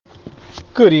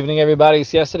Good evening, everybody.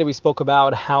 So yesterday we spoke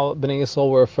about how Bnei Yisrael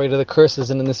were afraid of the curses,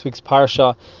 and in this week's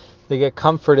parsha, they get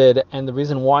comforted. And the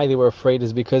reason why they were afraid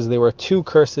is because there were two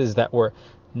curses that were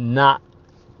not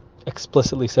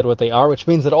explicitly said what they are, which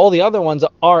means that all the other ones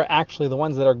are actually the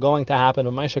ones that are going to happen.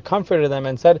 But Moshe comforted them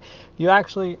and said,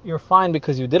 you're fine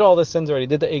because you did all the sins already,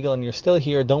 did the egel, and you're still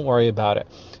here. Don't worry about it.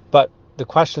 But the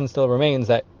question still remains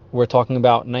that we're talking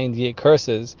about 98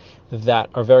 curses that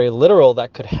are very literal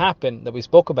that could happen, that we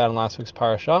spoke about in last week's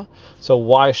parasha. So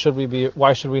why should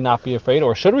we not be afraid,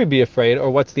 or should we be afraid, or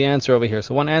what's the answer over here?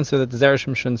 So one answer that the zera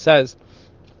shimshon says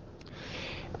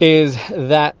is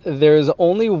that there's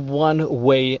only one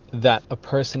way that a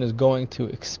person is going to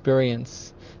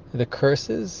experience the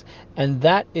curses, and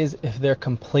that is if they're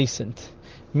complacent.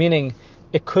 Meaning,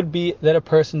 it could be that a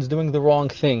person's doing the wrong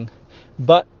thing,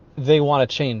 but they want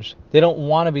to change. They don't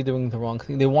want to be doing the wrong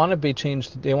thing. They want to be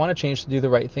changed. They want to change to do the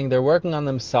right thing. They're working on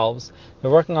themselves. They're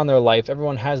working on their life.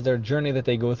 Everyone has their journey that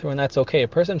they go through, and that's okay. A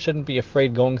person shouldn't be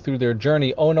afraid going through their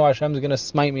journey. Oh no, Hashem's going to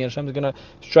smite me. Hashem's going to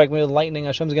strike me with lightning.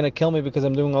 Hashem's going to kill me because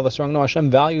I'm doing all this wrong. No, Hashem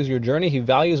values your journey. He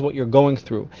values what you're going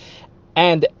through.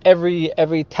 And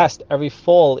every test, every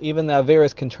fall, even the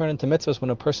averas can turn into mitzvahs when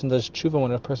a person does tshuva,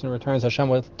 when a person returns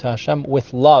to Hashem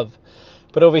with love.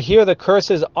 But over here, the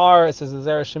curses are, it says the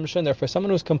zera shimshon, they're for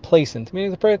someone who's complacent.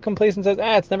 Meaning the person complacent says,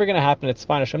 it's never going to happen, it's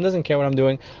fine, Hashem doesn't care what I'm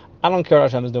doing, I don't care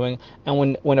what Hashem is doing.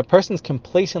 And when a person's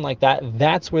complacent like that,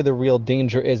 that's where the real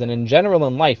danger is. And in general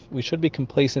in life, we should be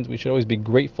complacent, we should always be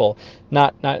grateful.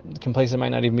 Not complacent might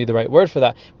not even be the right word for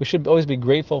that. We should always be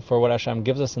grateful for what Hashem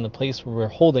gives us in the place where we're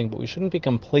holding, but we shouldn't be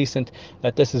complacent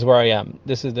that this is where I am.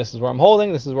 This is where I'm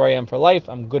holding, this is where I am for life,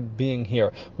 I'm good being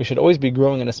here. We should always be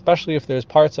growing, and especially if there's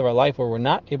parts of our life where we're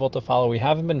not able to follow, we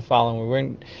haven't been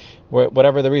following,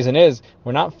 whatever the reason is,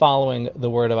 we're not following the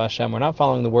word of Hashem, we're not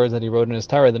following the words that He wrote in His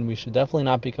Torah, then we should definitely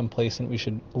not be complacent. We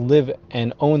should live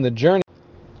and own the journey.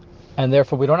 And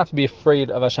therefore, we don't have to be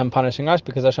afraid of Hashem punishing us,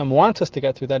 because Hashem wants us to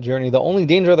get through that journey. The only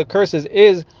danger of the curses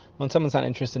is when someone's not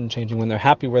interested in changing, when they're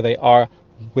happy where they are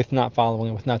with not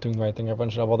following, with not doing the right thing. Everyone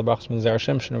should have all the brachos from the zera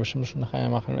shimshon, shimshon,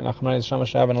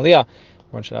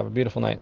 everyone should have a beautiful night.